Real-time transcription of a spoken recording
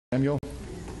Samuel.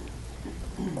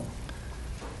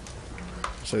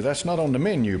 Say, that's not on the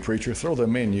menu, preacher. Throw the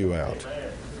menu out.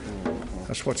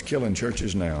 That's what's killing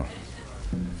churches now.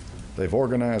 They've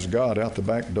organized God out the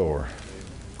back door.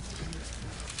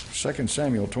 2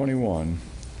 Samuel 21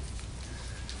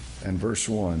 and verse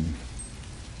 1.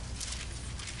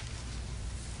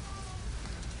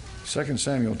 2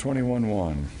 Samuel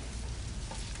 21:1.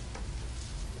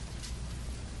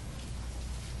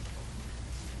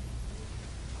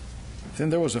 Then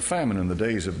there was a famine in the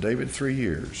days of David 3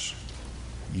 years,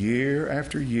 year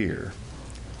after year.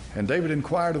 And David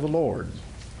inquired of the Lord.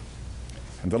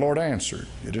 And the Lord answered,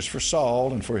 It is for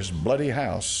Saul and for his bloody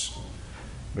house,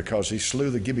 because he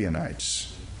slew the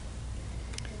Gibeonites.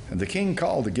 And the king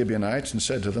called the Gibeonites and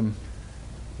said to them,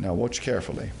 Now watch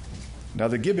carefully. Now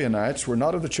the Gibeonites were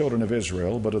not of the children of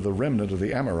Israel, but of the remnant of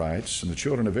the Amorites, and the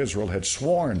children of Israel had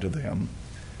sworn to them.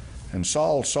 And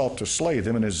Saul sought to slay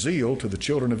them in his zeal to the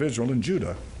children of Israel and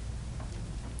Judah.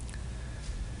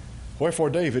 Wherefore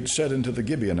David said unto the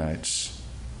Gibeonites,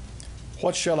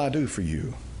 What shall I do for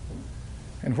you?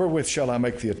 And wherewith shall I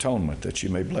make the atonement, that ye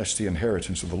may bless the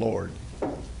inheritance of the Lord?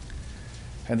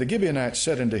 And the Gibeonites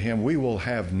said unto him, We will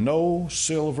have no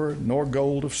silver nor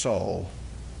gold of Saul,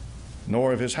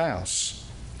 nor of his house.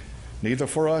 Neither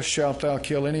for us shalt thou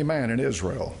kill any man in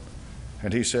Israel.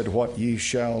 And he said, What ye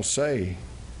shall say,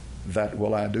 that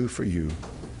will I do for you.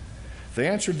 They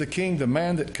answered the king, The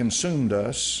man that consumed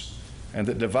us, and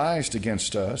that devised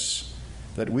against us,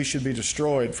 that we should be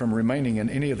destroyed from remaining in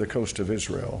any of the coast of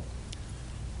Israel.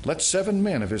 Let 7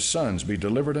 men of his sons be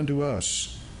delivered unto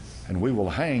us, and we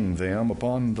will hang them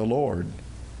upon the Lord.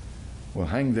 We'll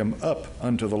hang them up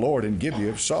unto the Lord in Gibeah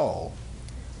of Saul,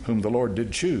 whom the Lord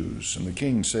did choose. And the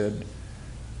king said,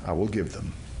 I will give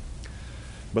them.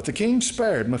 But the king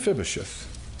spared Mephibosheth,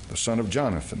 the son of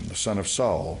Jonathan, the son of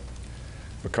Saul,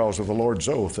 because of the Lord's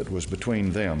oath that was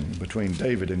between them, between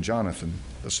David and Jonathan,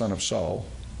 the son of Saul.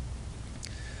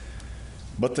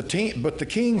 But the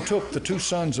king took the 2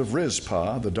 sons of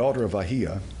Rizpah, the daughter of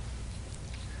Ahiah,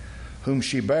 whom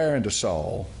she bare unto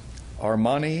Saul,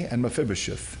 Armani and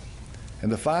Mephibosheth,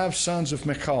 and the 5 sons of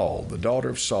Michal, the daughter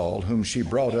of Saul, whom she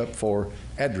brought up for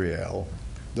Adriel,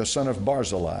 the son of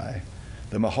Barzillai,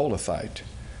 the Maholathite.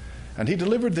 And he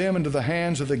delivered them into the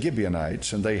hands of the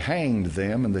Gibeonites, and they hanged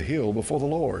them in the hill before the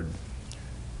Lord.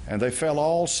 And they fell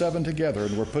all 7 together,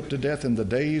 and were put to death in the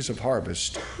days of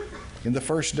harvest, in the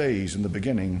first days in the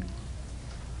beginning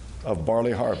of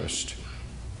barley harvest.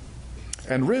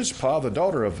 And Rizpah, the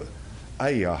daughter of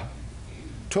Aiah,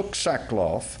 took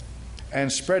sackcloth,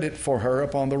 and spread it for her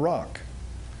upon the rock,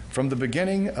 from the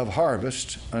beginning of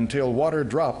harvest until water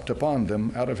dropped upon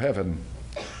them out of heaven,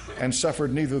 and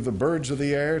suffered neither the birds of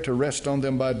the air to rest on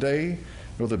them by day,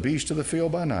 nor the beasts of the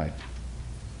field by night.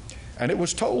 And it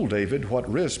was told David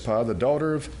what Rizpah, the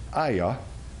daughter of Aiah,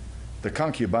 the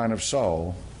concubine of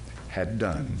Saul, had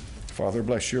done. Father,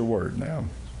 bless your word now.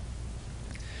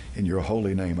 In your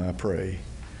holy name I pray.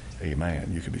 Amen.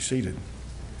 You can be seated.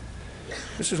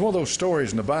 This is one of those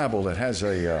stories in the Bible that has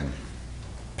a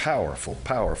powerful,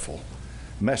 powerful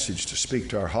message to speak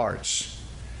to our hearts.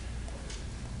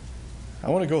 I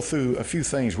want to go through a few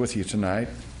things with you tonight.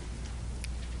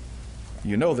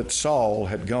 You know that Saul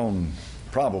had gone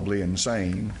probably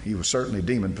insane. He was certainly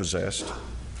demon-possessed.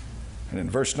 And in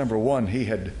verse number 1, he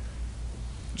had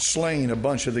slain a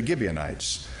bunch of the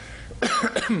Gibeonites.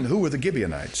 Who were the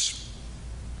Gibeonites?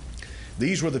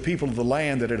 These were the people of the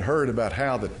land that had heard about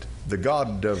how that the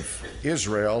God of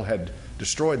Israel had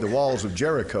destroyed the walls of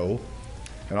Jericho,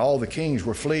 and all the kings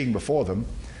were fleeing before them.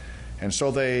 And so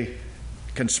they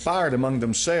conspired among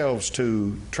themselves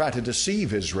to try to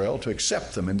deceive Israel, to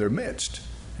accept them in their midst.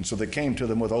 And so they came to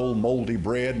them with old moldy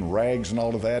bread and rags and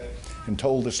all of that, and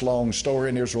told this long story,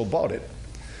 and Israel bought it.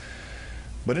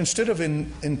 But instead of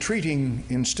entreating,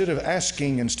 instead of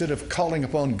asking, instead of calling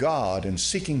upon God and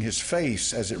seeking his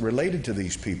face as it related to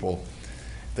these people,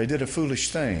 they did a foolish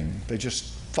thing. They just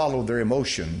followed their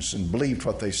emotions and believed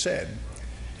what they said.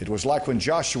 It was like when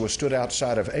Joshua stood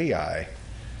outside of Ai,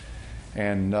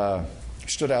 and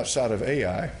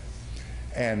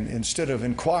instead of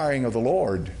inquiring of the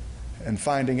Lord and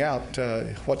finding out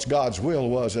what God's will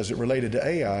was as it related to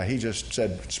Ai, he just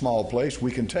said, small place,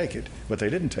 we can take it. But they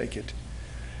didn't take it.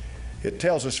 It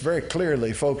tells us very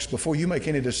clearly, folks, before you make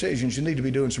any decisions, you need to be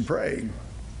doing some praying.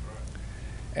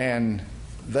 And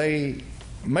they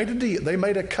made a deal. They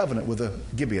made a covenant with the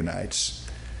Gibeonites.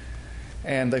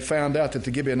 And they found out that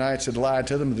the Gibeonites had lied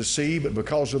to them to deceive, but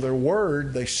because of their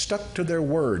word, they stuck to their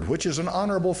word, which is an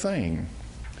honorable thing.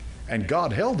 And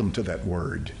God held them to that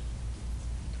word.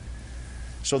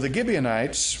 So the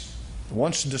Gibeonites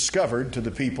once discovered to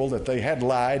the people that they had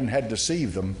lied and had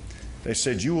deceived them, they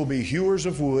said, "You will be hewers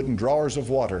of wood and drawers of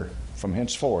water from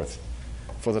henceforth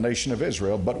for the nation of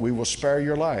Israel, but we will spare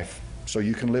your life so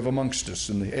you can live amongst us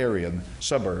in the area, in the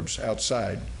suburbs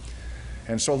outside."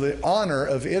 And so the honor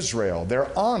of Israel, their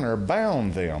honor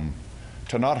bound them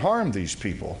to not harm these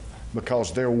people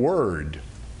because their word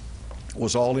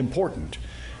was all important.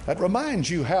 That reminds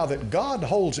you how that God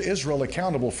holds Israel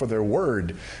accountable for their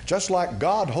word, just like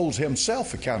God holds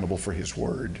himself accountable for his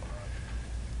word.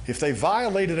 If they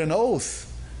violated an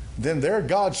oath, then they're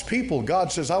God's people.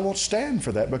 God says, "I won't stand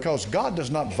for that," because God does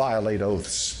not violate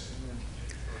oaths.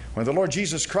 When the Lord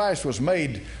Jesus Christ was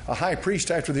made a high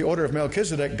priest after the order of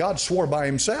Melchizedek, God swore by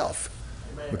himself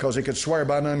because he could swear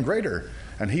by none greater.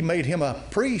 And he made him a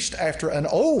priest after an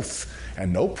oath.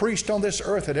 And no priest on this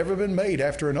earth had ever been made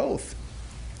after an oath.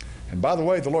 And by the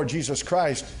way, the Lord Jesus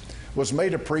Christ was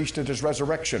made a priest at his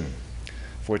resurrection.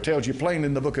 For it tells you plainly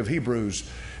in the book of Hebrews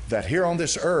that here on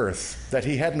this earth that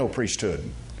he had no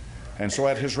priesthood. And so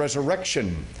at his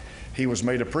resurrection, he was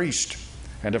made a priest.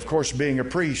 And of course, being a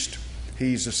priest,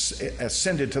 he's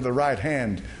ascended to the right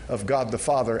hand of God the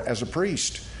Father as a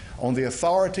priest on the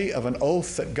authority of an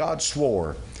oath that God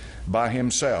swore by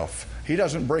himself. He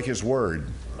doesn't break his word.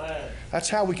 That's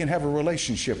how we can have a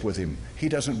relationship with him. He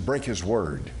doesn't break his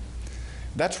word.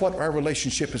 That's what our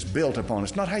relationship is built upon.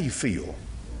 It's not how you feel.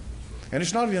 And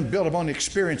it's not even built upon the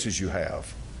experiences you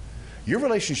have. Your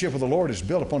relationship with the Lord is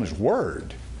built upon his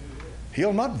word.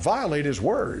 He'll not violate his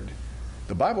word.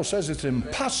 The Bible says it's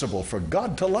impossible for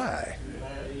God to lie.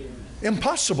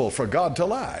 Impossible for God to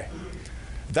lie.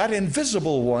 That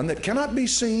invisible one that cannot be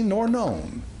seen nor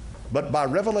known, but by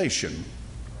revelation.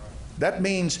 That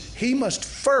means he must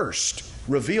first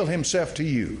reveal himself to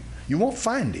you. You won't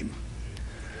find him.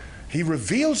 He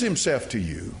reveals himself to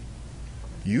you.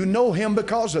 You know him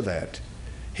because of that.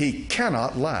 He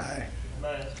cannot lie.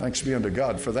 Thanks be unto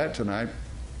God for that tonight,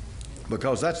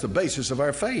 because that's the basis of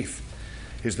our faith,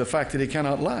 is the fact that he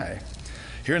cannot lie.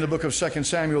 Here in the book of 2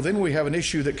 Samuel, then we have an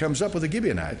issue that comes up with the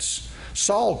Gibeonites.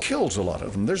 Saul kills a lot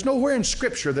of them. There's nowhere in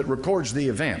Scripture that records the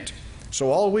event.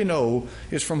 So all we know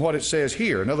is from what it says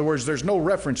here. In other words, there's no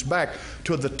reference back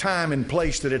to the time and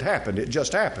place that it happened. It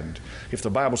just happened. If the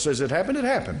Bible says it happened, it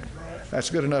happened. That's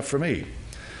good enough for me.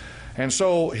 And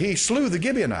so he slew the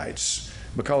Gibeonites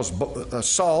because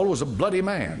Saul was a bloody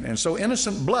man. And so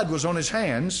innocent blood was on his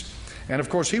hands. And of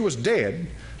course he was dead.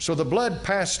 So the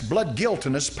blood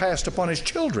guiltiness passed upon his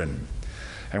children.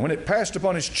 And when it passed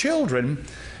upon his children,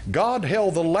 God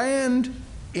held the land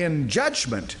in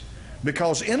judgment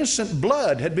because innocent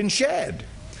blood had been shed.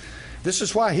 This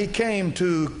is why he came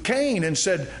to Cain and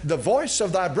said, "The voice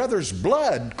of thy brother's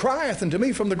blood crieth unto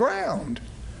me from the ground."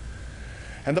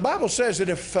 And the Bible says that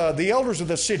if the elders of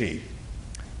the city,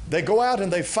 they go out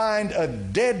and they find a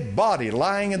dead body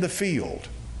lying in the field,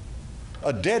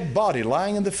 a dead body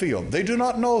lying in the field, they do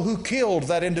not know who killed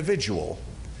that individual.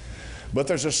 But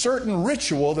there's a certain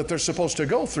ritual that they're supposed to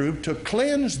go through to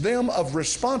cleanse them of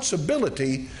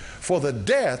responsibility for the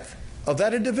death of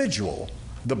that individual,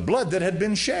 the blood that had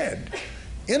been shed.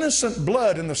 Innocent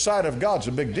blood in the sight of God's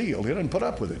a big deal. He doesn't put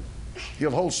up with it. He'll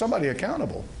hold somebody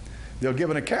accountable. They'll give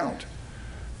an account.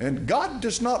 And God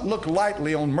does not look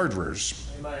lightly on murderers.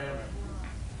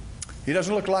 He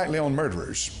doesn't look lightly on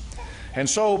murderers. And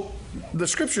so the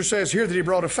Scripture says here that he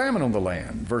brought a famine on the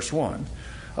land, verse 1.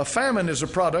 A famine is a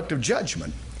product of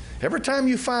judgment. Every time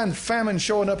you find famine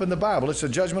showing up in the Bible, it's a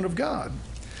judgment of God.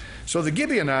 So the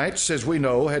Gibeonites, as we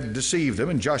know, had deceived them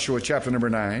in Joshua chapter number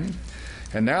 9.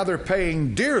 And now they're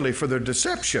paying dearly for their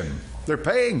deception. They're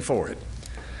paying for it.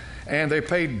 And they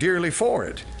paid dearly for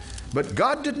it. But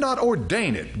God did not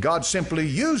ordain it. God simply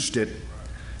used it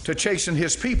to chasten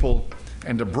his people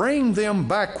and to bring them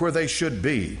back where they should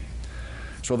be.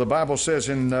 So the Bible says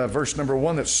in verse number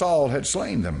 1 that Saul had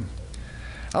slain them.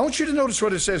 I want you to notice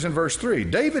what it says in verse 3.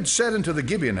 David said unto the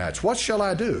Gibeonites, "What shall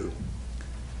I do?"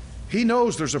 He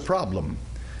knows there's a problem,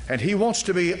 and he wants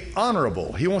to be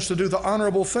honorable. He wants to do the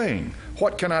honorable thing.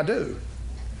 What can I do?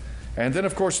 And then,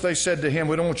 of course, they said to him,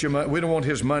 we don't want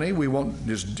his money. We want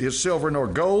his silver nor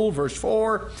gold. Verse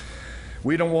 4,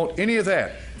 we don't want any of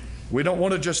that. We don't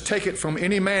want to just take it from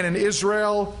any man in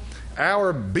Israel.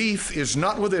 Our beef is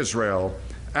not with Israel.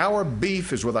 Our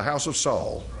beef is with the house of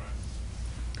Saul.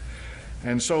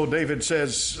 And so David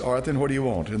says, all right, then what do you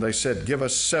want? And they said, give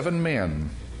us 7 men,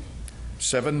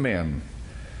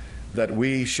 that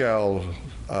we shall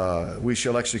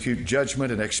execute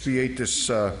judgment and expiate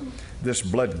this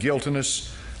blood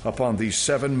guiltiness upon these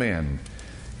 7 men.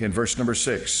 In verse number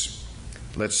 6,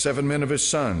 let 7 men of his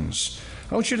sons.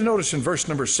 I want you to notice in verse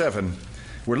number 7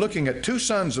 We're looking at 2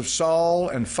 sons of Saul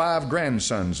and 5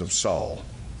 grandsons of Saul.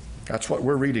 That's what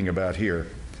we're reading about here.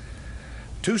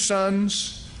 2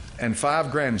 sons and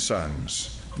 5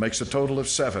 grandsons makes a total of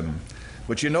 7.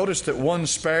 But you notice that one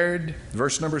spared,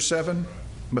 verse number 7,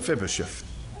 Mephibosheth.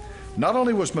 Not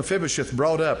only was Mephibosheth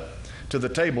brought up to the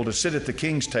table to sit at the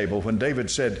king's table when David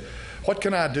said, "What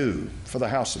can I do for the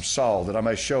house of Saul that I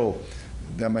may show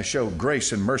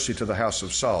grace and mercy to the house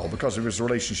of Saul," because of his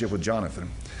relationship with Jonathan.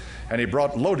 And he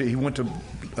brought he went to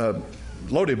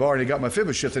Lodebar, and he got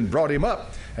Mephibosheth and brought him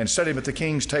up and set him at the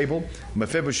king's table.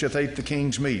 Mephibosheth ate the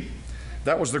king's meat.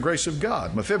 That was the grace of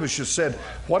God. Mephibosheth said,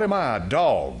 "What am I, a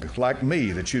dog like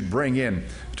me, that you'd bring in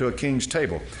to a king's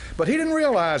table?" But he didn't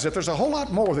realize that there's a whole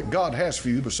lot more that God has for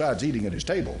you besides eating at his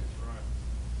table.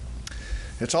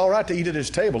 It's all right to eat at his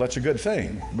table. That's a good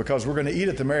thing, because we're going to eat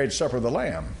at the marriage supper of the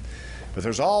Lamb. But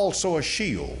there's also a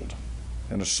shield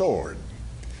and a sword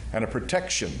and a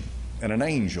protection and an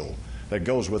angel that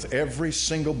goes with every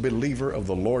single believer of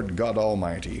the Lord God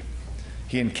Almighty.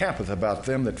 He encampeth about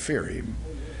them that fear him.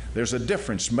 There's a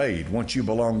difference made once you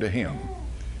belong to him.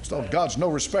 So God's no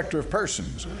respecter of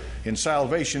persons. In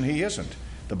salvation, he isn't.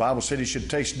 The Bible said he should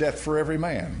taste death for every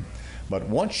man. But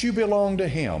once you belong to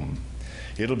him,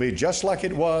 it'll be just like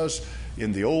it was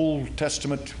in the Old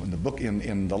Testament, when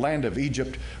in the land of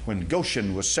Egypt, when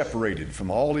Goshen was separated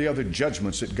from all the other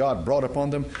judgments that God brought upon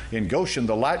them. In Goshen,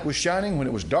 the light was shining when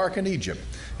it was dark in Egypt.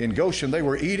 In Goshen, they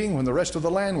were eating when the rest of the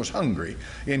land was hungry.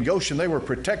 In Goshen, they were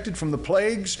protected from the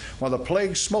plagues while the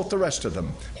plagues smote the rest of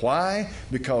them. Why?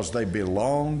 Because they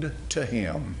belonged to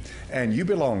him. And you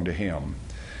belong to him.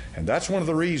 And that's one of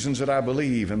the reasons that I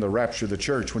believe in the rapture of the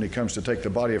church when he comes to take the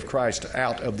body of Christ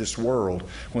out of this world,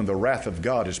 when the wrath of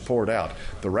God is poured out.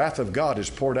 The wrath of God is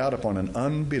poured out upon an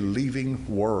unbelieving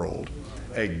world,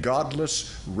 a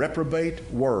godless,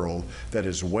 reprobate world that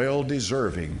is well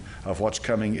deserving of what's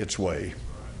coming its way.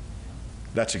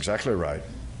 That's exactly right.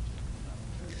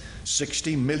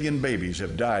 60 million babies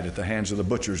have died at the hands of the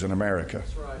butchers in America.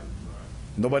 That's right.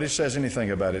 Nobody says anything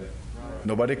about it. Right.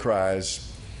 Nobody cries.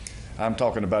 I'm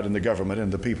talking about in the government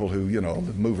and the people who,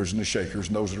 the movers and the shakers,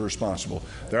 and those that are responsible.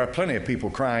 There are plenty of people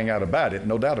crying out about it,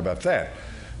 no doubt about that.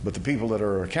 But the people that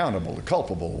are accountable, the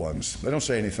culpable ones, they don't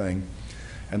say anything,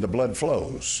 and the blood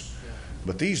flows.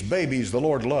 But these babies the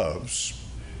Lord loves.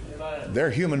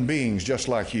 They're human beings just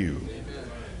like you.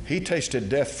 He tasted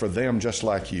death for them just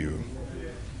like you.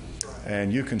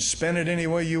 And you can spin it any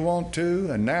way you want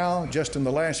to. And now, just in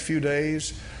the last few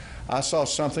days, I saw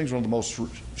something, one of the most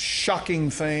shocking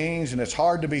things, and it's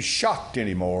hard to be shocked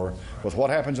anymore with what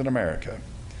happens in America.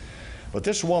 But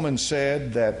this woman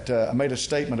said that, made a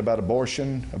statement about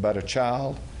abortion, about a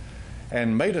child,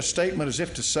 and made a statement as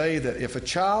if to say that if a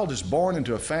child is born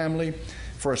into a family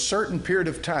for a certain period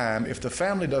of time, if the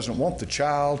family doesn't want the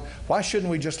child, why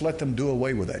shouldn't we just let them do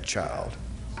away with that child?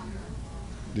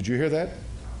 Did you hear that?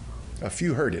 A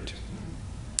few heard it.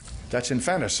 That's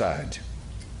infanticide.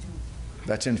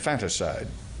 That's infanticide.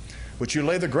 But you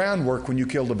lay the groundwork when you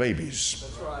kill the babies.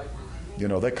 That's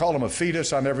right. They call them a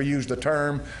fetus. I never used the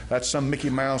term. That's some Mickey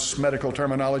Mouse medical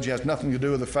terminology. It has nothing to do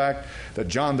with the fact that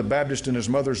John the Baptist in his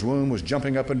mother's womb was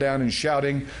jumping up and down and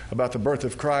shouting about the birth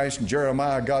of Christ. And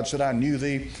Jeremiah, God said, "I knew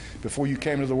thee. Before you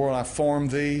came to the world, I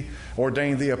formed thee,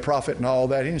 ordained thee a prophet," and all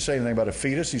that. He didn't say anything about a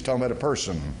fetus. He's talking about a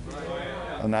person,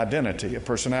 an identity, a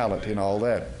personality, and all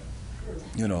that.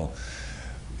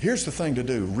 Here's the thing to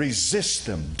do. Resist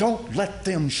them. Don't let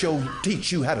them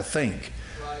teach you how to think.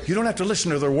 You don't have to listen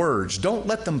to their words. Don't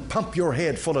let them pump your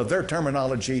head full of their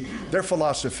terminology, their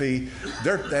philosophy,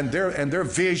 their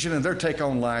vision and their take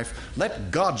on life. Let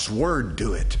God's word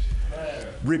do it.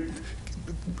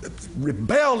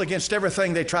 Rebel against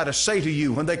everything they try to say to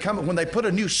you. When they put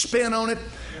a new spin on it,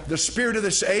 the spirit of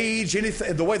this age,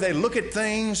 the way they look at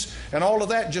things and all of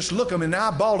that, just look them in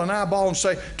eyeball and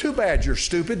say, "Too bad you're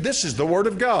stupid. This is the Word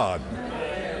of God."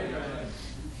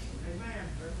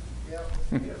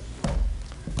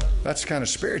 That's the kind of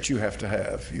spirit you have to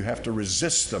have. You have to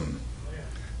resist them.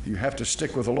 You have to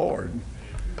stick with the Lord.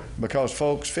 Because,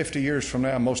 folks, 50 years from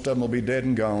now, most of them will be dead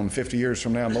and gone. 50 years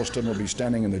from now, most of them will be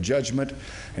standing in the judgment.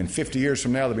 And 50 years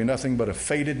from now, there'll be nothing but a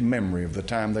faded memory of the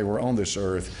time they were on this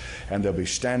earth. And they'll be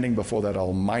standing before that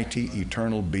almighty,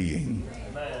 eternal being.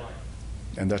 Amen.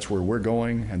 And that's where we're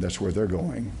going, and that's where they're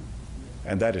going.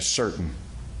 And that is certain.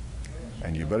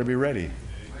 And you better be ready.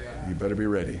 You better be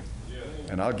ready.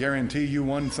 And I'll guarantee you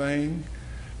one thing.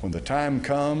 When the time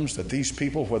comes that these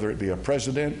people, whether it be a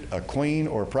president, a queen,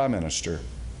 or a prime minister,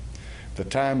 the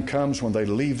time comes when they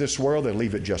leave this world, they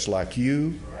leave it just like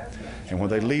you. And when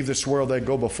they leave this world, they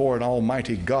go before an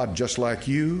almighty God just like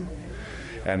you.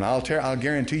 And I'll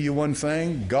guarantee you one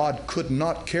thing, God could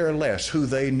not care less who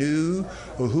they knew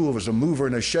or who was a mover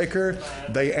and a shaker.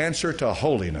 They answer to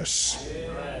holiness.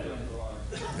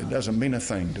 It doesn't mean a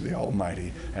thing to the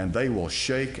Almighty. And they will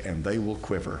shake and they will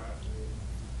quiver.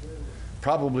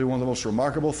 Probably one of the most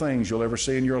remarkable things you'll ever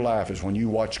see in your life is when you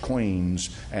watch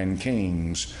queens and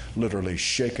kings literally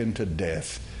shaken to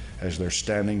death as they're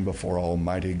standing before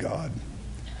Almighty God.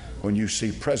 When you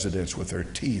see presidents with their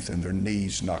teeth and their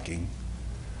knees knocking.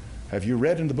 Have you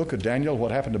read in the book of Daniel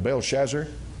what happened to Belshazzar?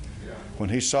 When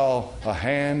he saw a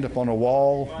hand upon a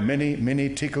wall, many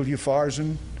tekel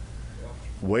upharsin,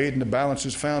 weighed in the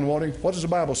balances, found wanting. What does the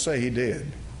Bible say he did?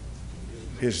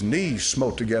 His knees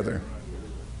smote together.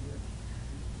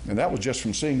 And that was just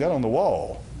from seeing that on the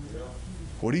wall.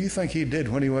 What do you think he did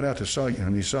when he went out to saw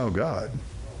and he saw God?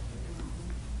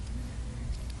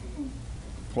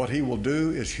 What he will do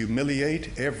is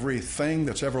humiliate everything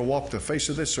that's ever walked the face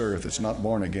of this earth that's not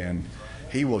born again.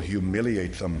 He will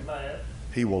humiliate them.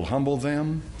 He will humble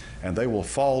them, and they will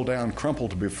fall down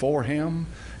crumpled before him,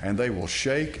 and they will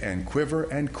shake and quiver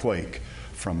and quake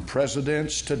from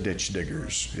presidents to ditch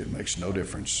diggers. It makes no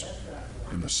difference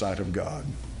in the sight of God.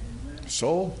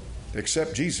 So,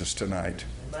 accept Jesus tonight,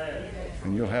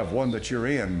 and you'll have one that you're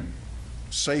in,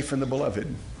 safe in the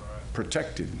beloved,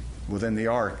 protected within the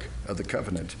ark of the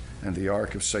covenant and the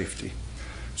ark of safety.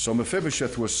 So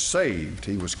Mephibosheth was saved.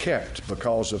 He was kept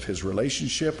because of his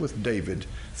relationship with David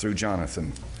through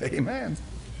Jonathan. Amen.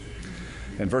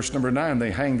 In verse number 9,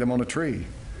 they hanged them on a tree.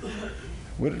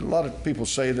 A lot of people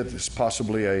say that it's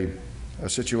possibly a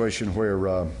situation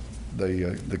where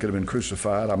they could have been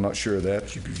crucified. I'm not sure of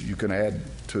that. You can add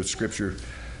to Scripture.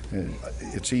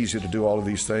 It's easy to do all of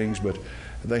these things, but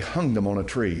they hung them on a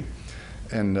tree.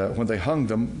 And when they hung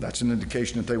them, that's an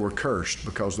indication that they were cursed,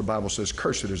 because the Bible says,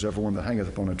 "Cursed is everyone that hangeth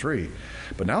upon a tree."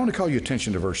 But now I want to call your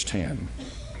attention to verse 10.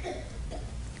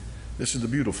 This is the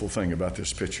beautiful thing about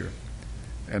this picture.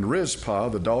 And Rizpah,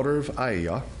 the daughter of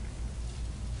Aiah,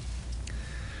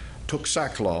 took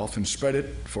sackcloth and spread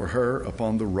it for her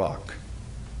upon the rock.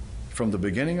 From the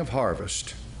beginning of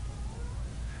harvest,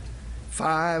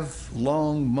 5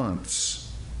 long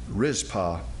months,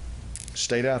 Rizpah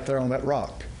stayed out there on that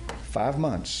rock. 5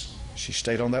 months she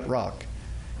stayed on that rock,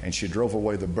 and she drove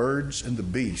away the birds and the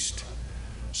beast,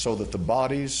 so that the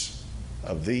bodies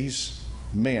of these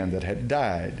men that had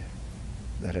died,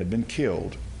 that had been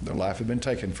killed, their life had been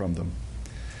taken from them,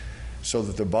 so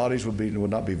that their bodies would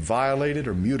not be violated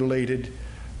or mutilated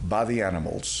by the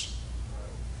animals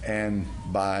and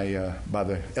by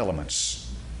the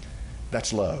elements.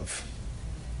 That's love.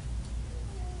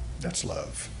 That's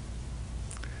love.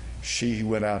 She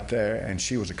went out there and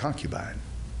she was a concubine.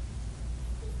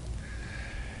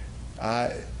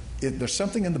 There's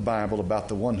something in the Bible about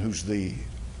the one who's the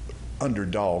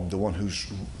underdog, the one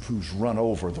who's run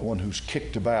over, the one who's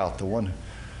kicked about, the one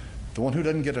who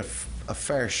doesn't get a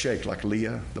fair shake, like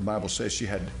Leah. The Bible says she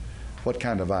had what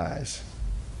kind of eyes?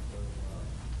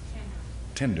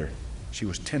 Tender. She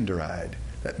was tender-eyed.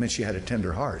 That meant she had a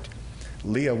tender heart.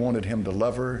 Leah wanted him to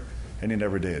love her, and he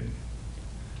never did.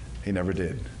 He never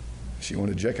did. She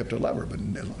wanted Jacob to love her, but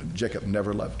Jacob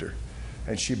never loved her.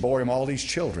 And she bore him all these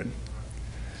children.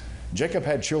 Jacob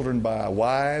had children by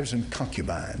wives and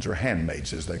concubines, or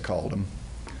handmaids as they called them.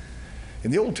 In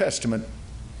the Old Testament,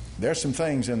 there's some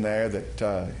things in there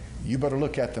that you better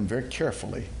look at them very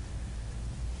carefully.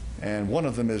 And one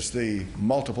of them is the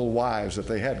multiple wives that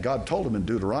they had. God told them in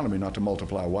Deuteronomy not to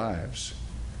multiply wives.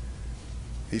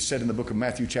 He said in the book of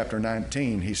Matthew chapter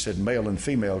 19, he said, "Male and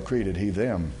female created he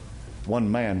them.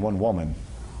 One man, one woman."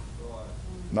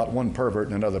 Not one pervert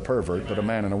and another pervert, but a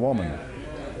man and a woman.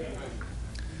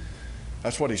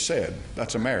 That's what he said.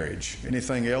 That's a marriage.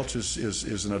 Anything else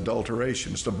is an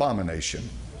adulteration. It's an abomination.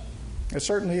 It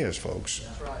certainly is, folks.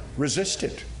 Resist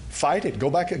it. Fight it.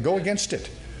 Go against it.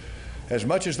 As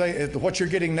much as what you're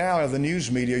getting now of the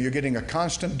news media, you're getting a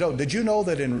constant dose. Did you know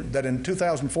that in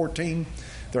 2014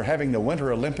 they're having the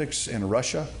Winter Olympics in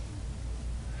Russia?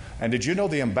 And did you know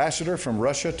the ambassador from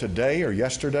Russia today or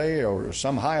yesterday, or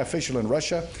some high official in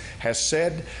Russia, has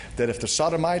said that if the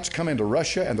sodomites come into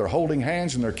Russia and they're holding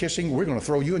hands and they're kissing, we're going to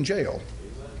throw you in jail.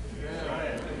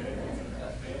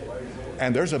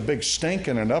 And there's a big stink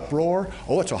and an uproar.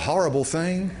 Oh, it's a horrible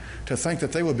thing to think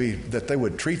that they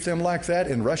would treat them like that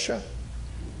in Russia.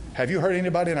 Have you heard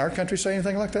anybody in our country say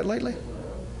anything like that lately?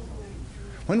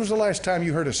 When was the last time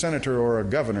you heard a senator or a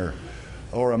governor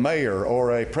or a mayor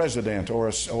or a president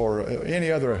or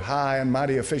any other high and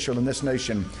mighty official in this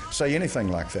nation say anything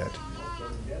like that?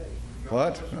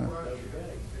 What?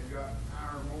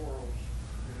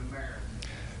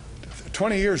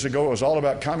 20 years ago, it was all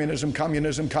about communism,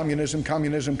 communism, communism,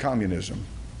 communism, communism.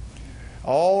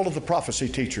 All of the prophecy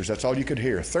teachers, that's all you could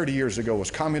hear. 30 years ago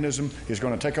was communism is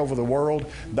going to take over the world.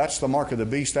 That's the mark of the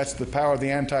beast. That's the power of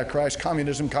the Antichrist.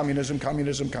 Communism, communism,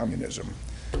 communism, communism.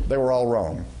 They were all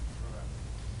wrong.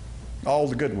 All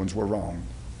the good ones were wrong.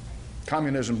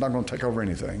 Communism's not going to take over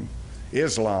anything.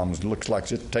 Islam looks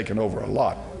like it's taking over a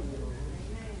lot.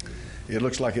 It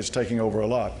looks like it's taking over a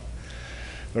lot.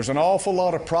 There's an awful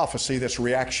lot of prophecy that's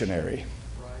reactionary.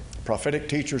 Prophetic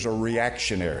teachers are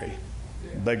reactionary.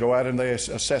 They go out and they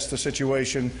assess the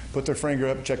situation, put their finger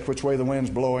up, check which way the wind's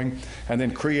blowing, and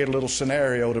then create a little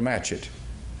scenario to match it.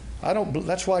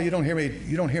 That's why you don't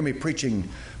hear me preaching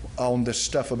on this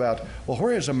stuff about, well,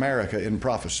 where is America in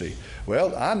prophecy?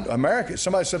 Well, America.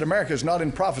 Somebody said America is not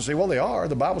in prophecy. Well, they are.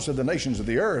 The Bible said the nations of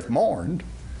the earth mourned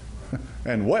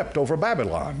and wept over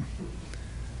Babylon.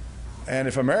 And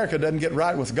if America doesn't get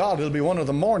right with God, it'll be one of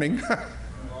the mourning.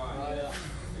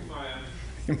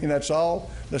 You mean that's all?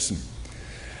 Listen.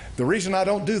 The reason I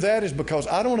don't do that is because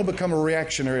I don't want to become a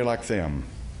reactionary like them.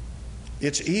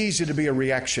 It's easy to be a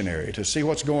reactionary, to see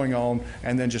what's going on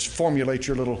and then just formulate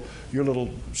your little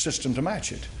system to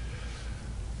match it.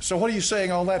 So what are you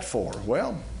saying all that for?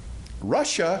 Well,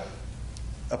 Russia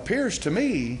appears to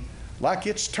me like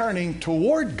it's turning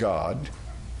toward God,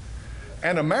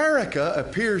 and America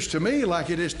appears to me like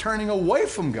it is turning away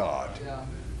from God.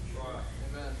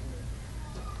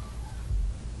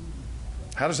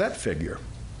 How does that figure?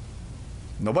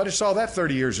 Nobody saw that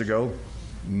 30 years ago.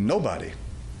 Nobody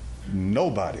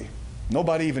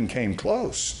even came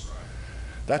close.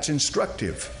 That's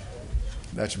instructive.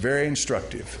 That's very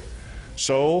instructive.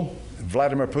 So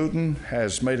Vladimir Putin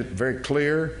has made it very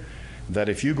clear that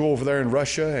if you go over there in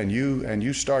Russia and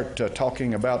you start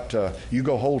talking about, you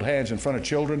go hold hands in front of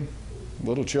children,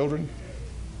 little children,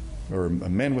 or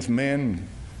men with men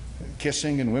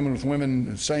kissing and women with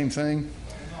women, same thing.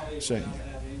 Say,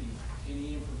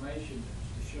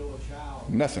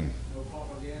 nothing.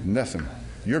 Nothing.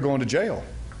 You're going to jail.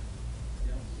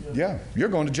 Yeah, you're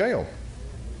going to jail.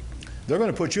 They're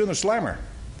going to put you in the slammer.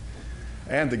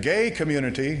 And the gay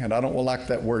community, and I don't like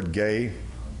that word gay,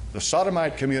 the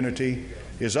sodomite community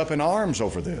is up in arms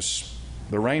over this.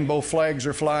 The rainbow flags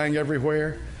are flying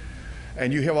everywhere.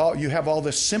 And you have all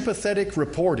this sympathetic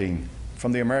reporting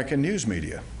from the American news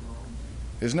media.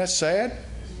 Isn't that sad?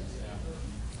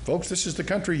 Folks, this is the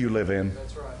country you live in.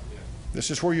 That's right.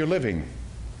 This is where you're living.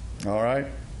 All right?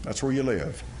 That's where you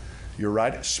live. You're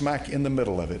right smack in the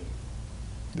middle of it.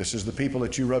 This is the people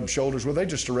that you rub shoulders with. They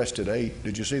just arrested 8.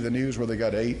 Did you see the news where they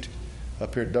got 8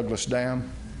 up here at Douglas Dam?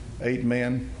 8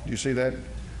 men. Do you see that?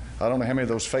 I don't know how many of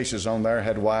those faces on there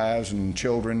had wives and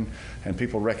children, and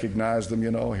people recognized them,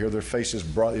 Here their faces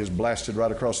is blasted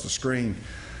right across the screen.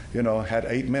 Had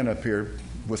 8 men up here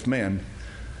with men.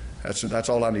 That's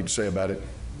all I need to say about it.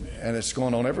 And it's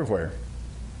going on everywhere.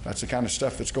 That's the kind of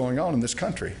stuff that's going on in this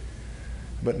country.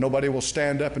 But nobody will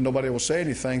stand up and nobody will say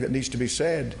anything that needs to be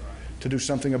said to do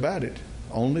something about it.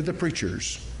 Only the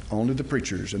preachers, and the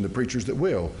preachers that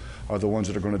will are the ones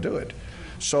that are going to do it.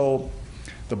 So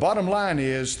the bottom line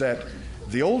is that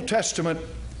the Old Testament,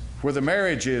 where the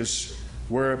marriages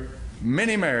were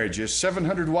many marriages,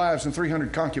 700 wives and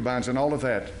 300 concubines and all of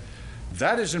that,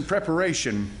 that is in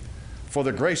preparation for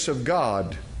the grace of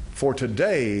God. For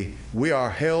today, we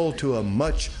are held to a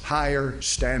much higher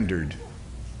standard.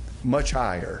 Much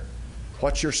higher.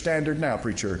 What's your standard now,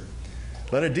 preacher?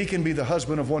 Let a deacon be the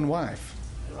husband of one wife.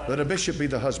 Let a bishop be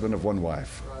the husband of one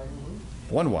wife.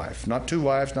 One wife. Not 2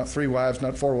 wives, not 3 wives,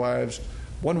 not 4 wives.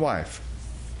 One wife.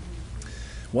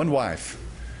 One wife.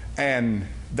 And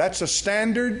that's a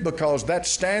standard because that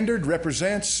standard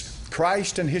represents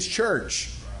Christ and His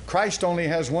church. Christ only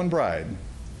has one bride.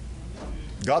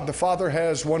 God the Father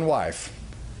has one wife.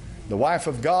 The wife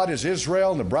of God is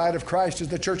Israel, and the bride of Christ is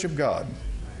the church of God.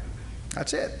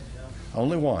 That's it.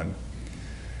 Only one.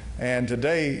 And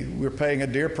today we're paying a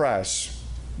dear price.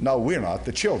 No, we're not.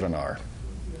 The children are.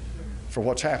 For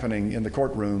what's happening in the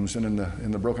courtrooms and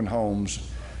in the broken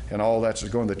homes and all that's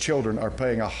going. The children are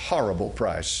paying a horrible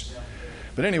price.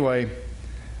 But anyway,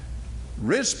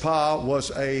 Rizpah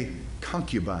was a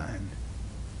concubine.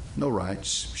 No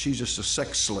rights. She's just a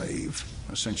sex slave,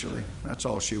 essentially. That's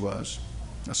all she was.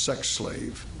 A sex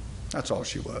slave. That's all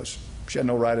she was. She had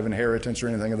no right of inheritance or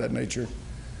anything of that nature.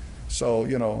 So,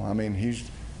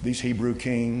 these Hebrew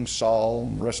kings, Saul,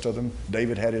 and the rest of them,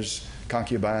 David had his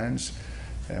concubines.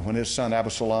 And when his son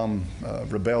Absalom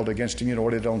rebelled against him,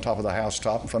 what he did on top of the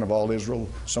housetop in front of all Israel?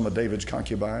 Some of David's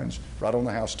concubines, right on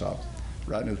the housetop.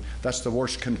 Right. That's the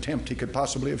worst contempt he could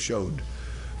possibly have showed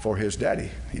for his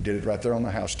daddy. He did it right there on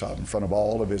the housetop in front of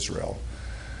all of Israel.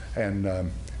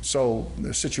 And so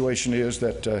the situation is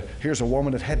that here's a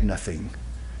woman that had nothing,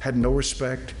 had no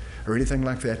respect or anything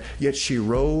like that, yet she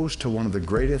rose to one of the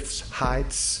greatest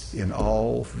heights in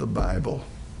all the Bible.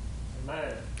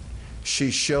 Amen.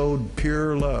 She showed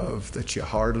pure love that you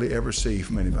hardly ever see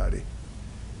from anybody.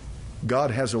 God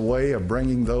has a way of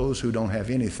bringing those who don't have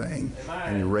anything,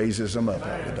 and He raises them up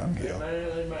out of the dunghill.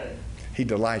 Amen. He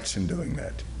delights in doing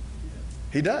that.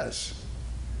 He does.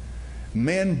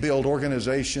 Men build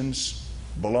organizations,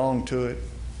 belong to it,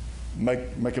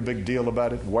 make a big deal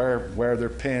about it, wear their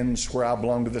pins, where I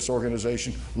belong to this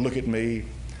organization, look at me,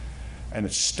 and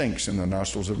it stinks in the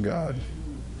nostrils of God.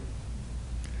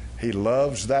 He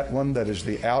loves that one that is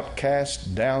the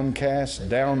outcast, downcast,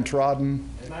 downtrodden,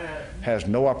 Amen. has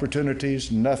no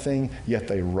opportunities, nothing, yet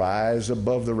they rise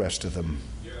above the rest of them.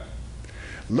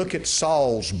 Look at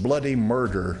Saul's bloody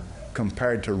murder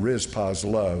compared to Rizpah's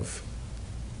love.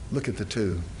 Look at the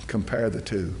two. Compare the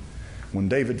two. When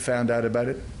David found out about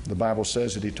it, the Bible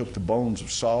says that he took the bones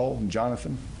of Saul and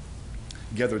Jonathan,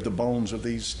 gathered the bones of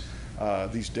these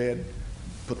dead,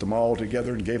 put them all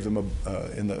together and gave them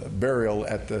in the burial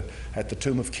at the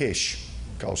tomb of Kish,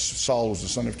 because Saul was the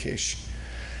son of Kish.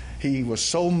 He was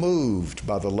so moved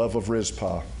by the love of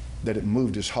Rizpah that it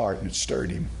moved his heart and it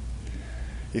stirred him.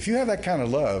 If you have that kind of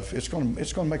love, it's going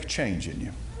to make a change in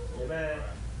you. Amen.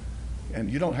 And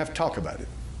you don't have to talk about it.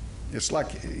 It's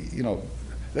like,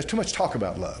 there's too much talk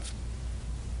about love.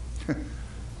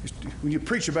 When you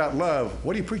preach about love,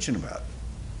 what are you preaching about?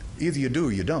 Either you do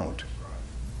or you don't.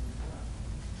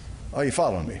 Are you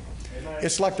following me? Amen.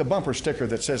 It's like the bumper sticker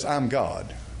that says, I'm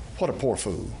God. What a poor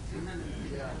fool.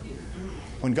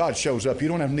 When God shows up, you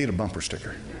don't have to need a bumper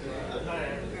sticker.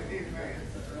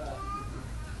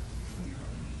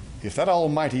 If that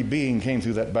almighty being came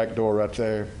through that back door right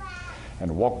there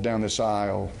and walked down this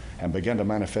aisle and began to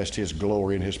manifest His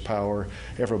glory and His power,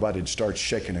 everybody'd start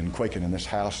shaking and quaking in this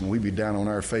house, and we'd be down on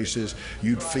our faces.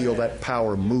 You'd feel that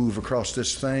power move across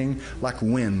this thing like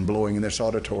wind blowing in this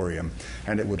auditorium,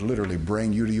 and it would literally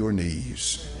bring you to your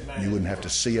knees. You wouldn't have to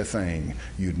see a thing.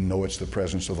 You'd know it's the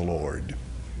presence of the Lord.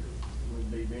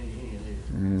 Wouldn't be Benny Hinn here.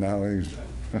 No,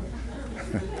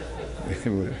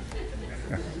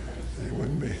 it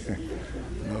wouldn't be.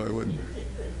 No, it wouldn't.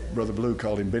 Brother Blue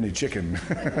called him Benny Chicken.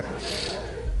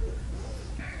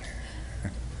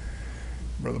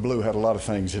 Brother Blue had a lot of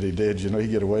things that he did.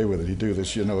 He'd get away with it. He'd do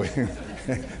this,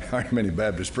 Aren't many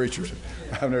Baptist preachers.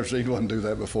 I've never seen one do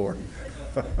that before.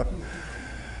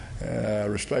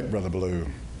 Respect Brother Blue.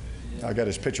 I got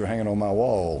his picture hanging on my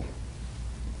wall.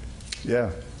 Yeah.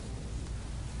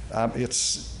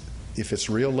 If it's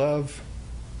real love,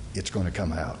 it's going to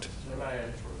come out.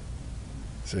 Amen.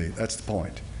 See, that's the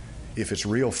point. If it's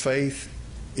real faith,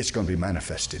 it's going to be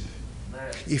manifested.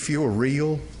 Amen. If you're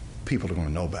real, people are going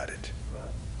to know about it.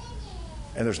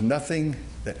 And there's nothing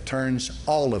that turns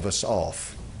all of us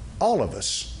off. All of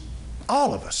us.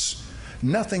 All of us.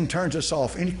 Nothing turns us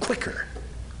off any quicker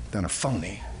than a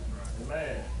phony.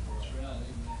 Amen.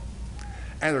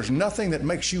 And there's nothing that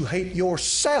makes you hate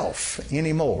yourself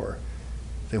any more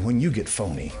than when you get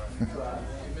phony.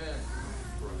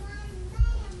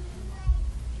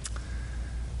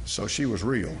 So she was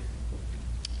real.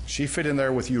 She fit in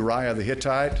there with Uriah the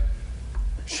Hittite.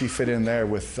 She fit in there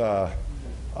with, what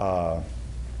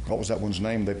was that one's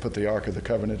name? They put the Ark of the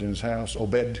Covenant in his house.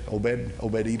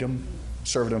 Obed-Edom,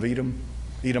 servant of Edom,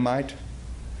 Edomite.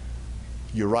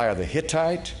 Uriah the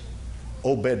Hittite,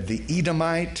 Obed the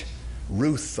Edomite,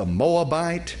 Ruth the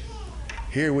Moabite.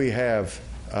 Here we have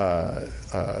Rizpah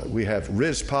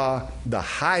the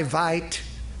Hivite.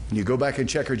 When you go back and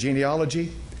check her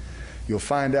genealogy, you'll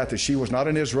find out that she was not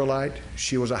an Israelite.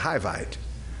 She was a Hivite.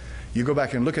 You go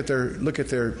back and look at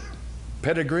their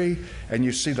pedigree, and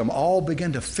you see them all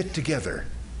begin to fit together.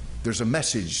 There's a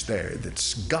message there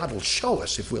that God will show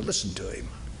us if we'll listen to Him.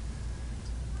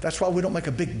 That's why we don't make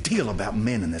a big deal about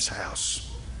men in this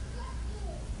house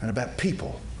and about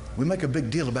people. We make a big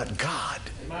deal about God.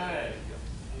 Amen.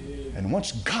 And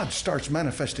once God starts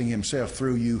manifesting Himself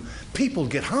through you, people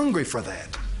get hungry for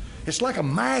that. It's like a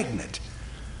magnet.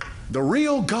 The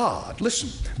real God, listen,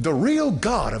 the real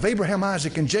God of Abraham,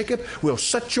 Isaac, and Jacob will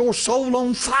set your soul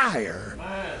on fire.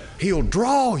 Amen. He'll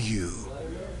draw you.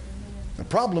 The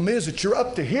problem is that you're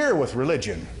up to here with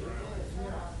religion.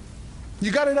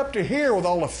 You got it up to here with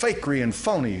all the fakery and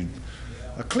phony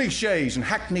cliches and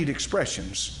hackneyed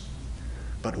expressions.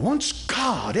 But once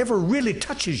God ever really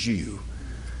touches you,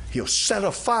 He'll set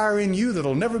a fire in you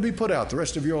that'll never be put out the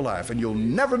rest of your life, and you'll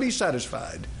never be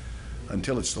satisfied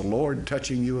until it's the Lord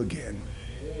touching you again.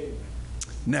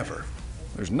 Never.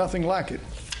 There's nothing like it.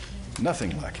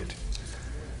 Nothing like it.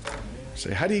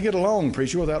 Say, how do you get along,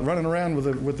 preacher, without running around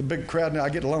with the big crowd? Now, I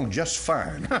get along just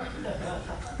fine.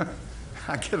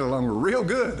 I get along real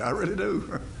good. I really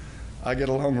do. I get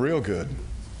along real good.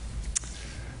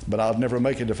 But I'd never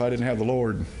make it if I didn't have the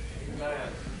Lord. Amen.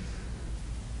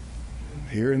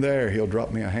 Here and there, He'll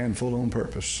drop me a handful on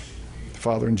purpose.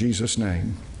 Father, in Jesus'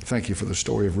 name, thank you for the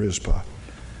story of Rizpah.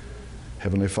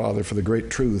 Heavenly Father, for the great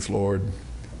truth, Lord,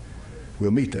 we'll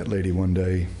meet that lady one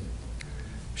day.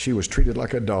 She was treated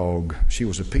like a dog. She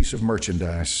was a piece of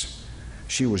merchandise.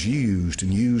 She was used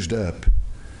and used up.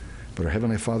 But our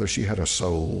Heavenly Father, she had a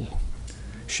soul.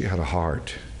 She had a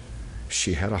heart.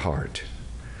 She had a heart.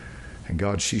 And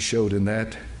God, she showed in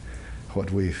that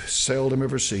what we seldom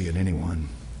ever see in anyone.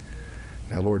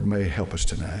 Now, Lord, may help us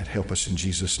tonight. Help us in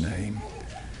Jesus' name.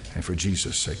 And for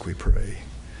Jesus' sake we pray.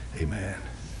 Amen.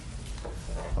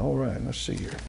 All right, let's see here.